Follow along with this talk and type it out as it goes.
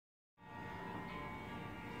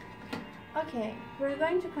Okay, we're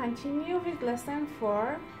going to continue with lesson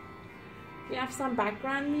 4. We have some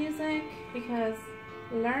background music because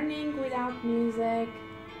learning without music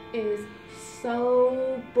is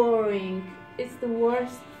so boring. It's the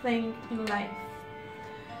worst thing in life.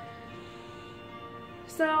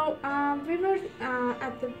 So we were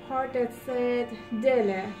at the part that said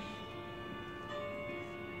dele.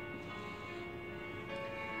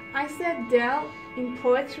 I said del in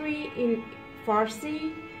poetry in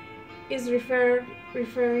Farsi is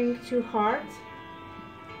referring to heart,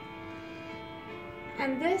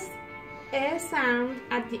 and this a sound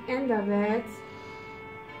at the end of it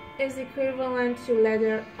is equivalent to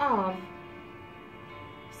letter of,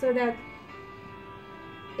 so that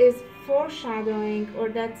is foreshadowing, or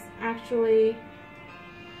that's actually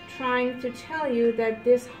trying to tell you that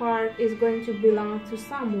this heart is going to belong to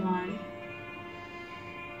someone.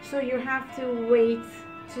 So you have to wait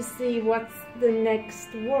to see what's the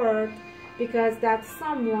next word, because that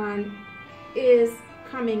someone is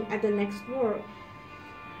coming at the next word.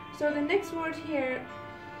 So the next word here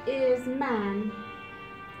is man.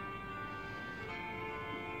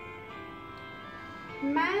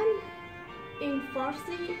 Man in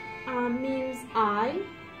Farsi means eye,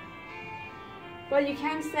 but you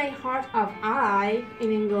can say heart of eye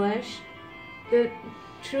in English. The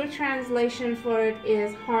true translation for it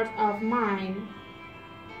is heart of mine.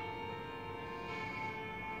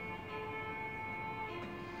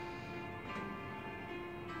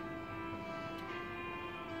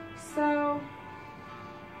 So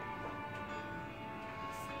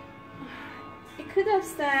it could have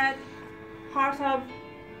said heart of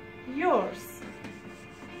yours.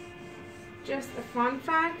 Just a fun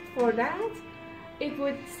fact for that, it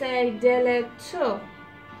would say dele tu.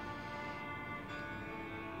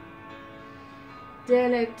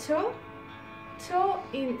 Dele tu.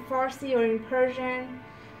 Tu in Farsi or in Persian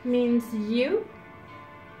means you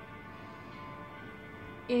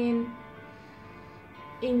in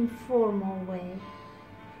informal way.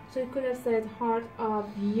 So it could have said heart of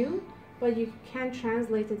you, but you can't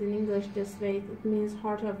translate it in English this way. It means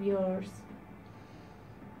heart of yours.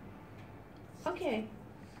 Okay.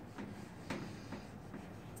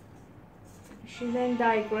 She then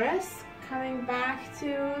digress, coming back to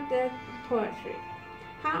the poetry.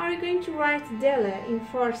 How are you going to write dele in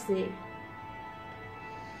Farsi?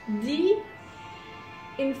 D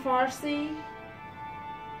in Farsi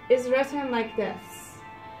is written like this.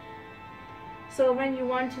 So when you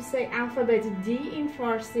want to say alphabet D in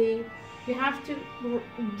Farsi, you have to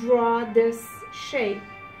draw this shape.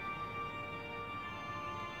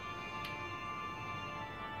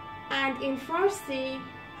 And in Farsi,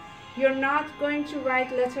 you're not going to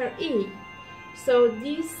write letter E. So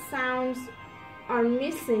these sounds are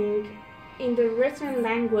missing in the written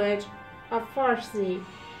language of Farsi,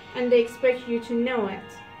 and they expect you to know it.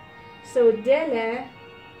 So dele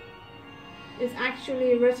is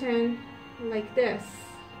actually written like this.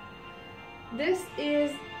 This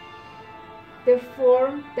is the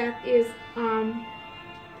form that is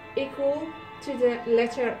equal to the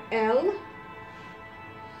letter L.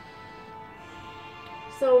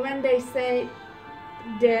 So when they say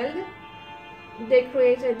del,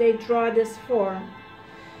 they draw this form.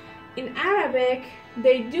 In Arabic,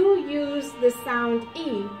 they do use the sound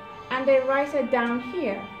E, and they write it down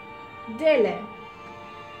here, dele.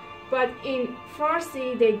 But in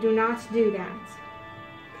Farsi, they do not do that.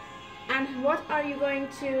 And what are you going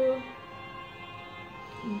to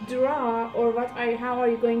draw, or how are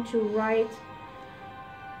you going to write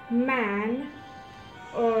man?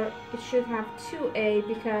 Or it should have 2A,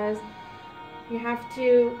 because you have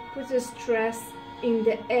to put a stress in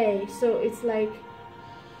the A. So it's like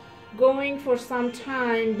going for some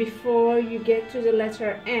time before you get to the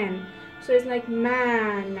letter N. So it's like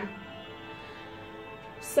man.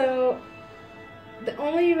 So the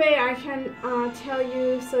only way I can tell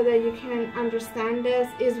you so that you can understand this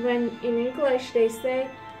is when in English they say,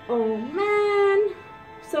 oh man.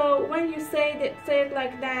 So when you say it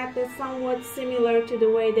like that, that's somewhat similar to the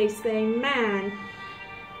way they say man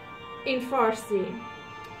in Farsi.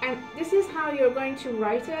 And this is how you're going to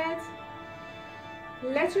write it.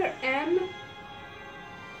 Letter M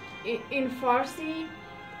in Farsi,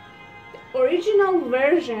 the original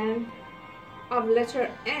version of letter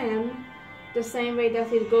M, the same way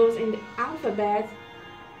that it goes in the alphabet,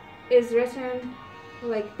 is written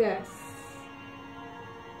like this.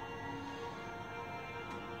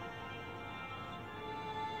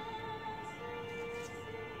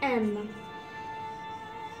 M.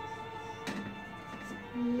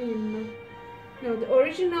 Mim. No, the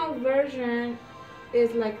original version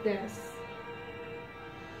is like this.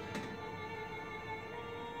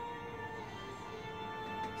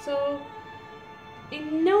 So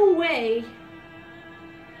in no way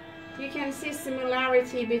you can see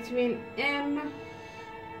similarity between M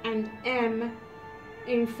and M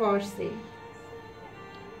in Farsi.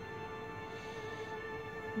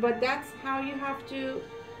 But that's how you have to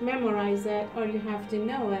memorize it, or you have to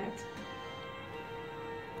know it.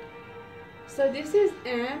 So this is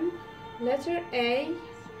M, letter A,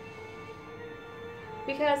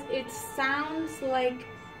 because it sounds like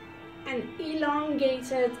an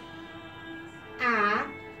elongated A,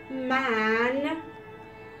 man.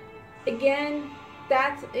 Again,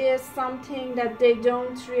 that is something that they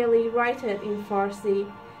don't really write it in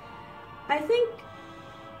Farsi. I think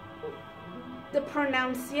the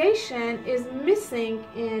pronunciation is missing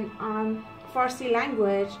in Farsi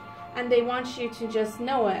language, and they want you to just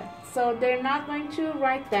know it. So they're not going to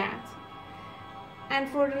write that. And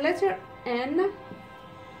for the letter N,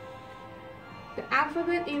 the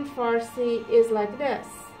alphabet in Farsi is like this.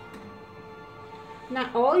 Now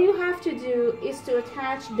all you have to do is to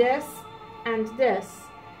attach this and this,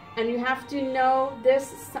 and you have to know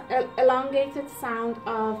this elongated sound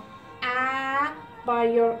of A by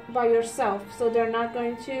yourself. So they're not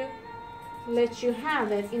going to let you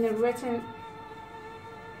have it in a written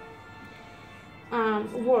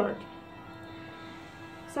word.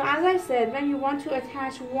 So as I said, when you want to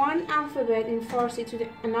attach one alphabet in Farsi to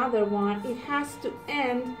another one, it has to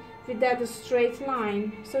end with that straight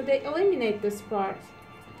line. So they eliminate this part.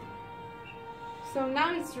 So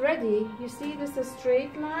now it's ready. You see this is a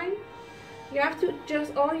straight line? You have to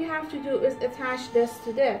just, all you have to do is attach this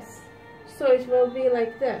to this. So it will be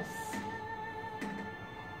like this.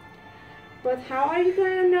 But how are you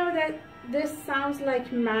going to know that this sounds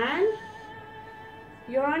like man?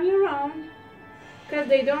 You're on your own, because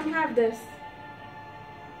they don't have this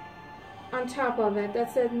on top of it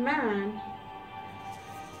that said man.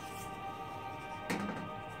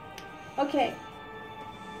 Okay,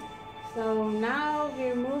 so now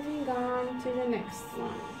we're moving on to the next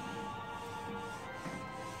one.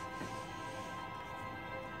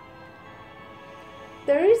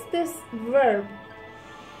 There is this verb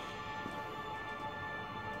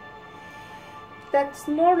that's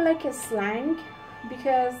more like a slang,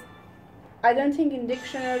 because I don't think in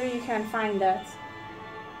dictionary you can find that.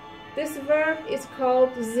 This verb is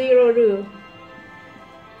called zero-ru.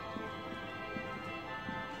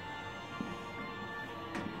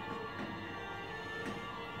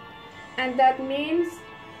 And that means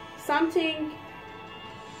something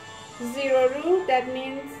zero-ru, that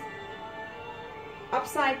means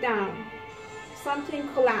upside down, something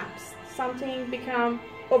collapsed, something become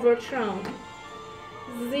overthrown.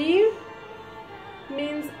 Zir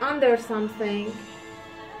means under something.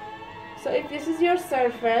 So if this is your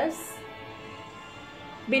surface,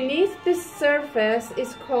 beneath this surface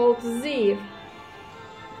is called zir.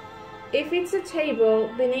 If it's a table,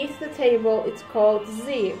 beneath the table it's called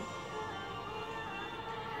zir.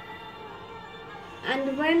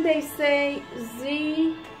 And when they say zero-ru,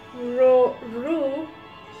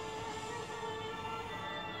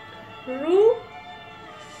 ru,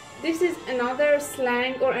 this is another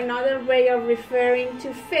slang or another way of referring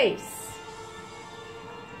to face.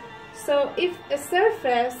 So if a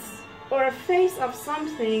surface or a face of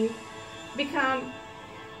something become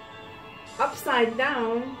upside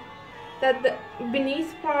down, that the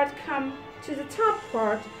beneath part come to the top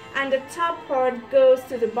part and the top part goes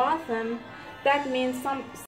to the bottom, that means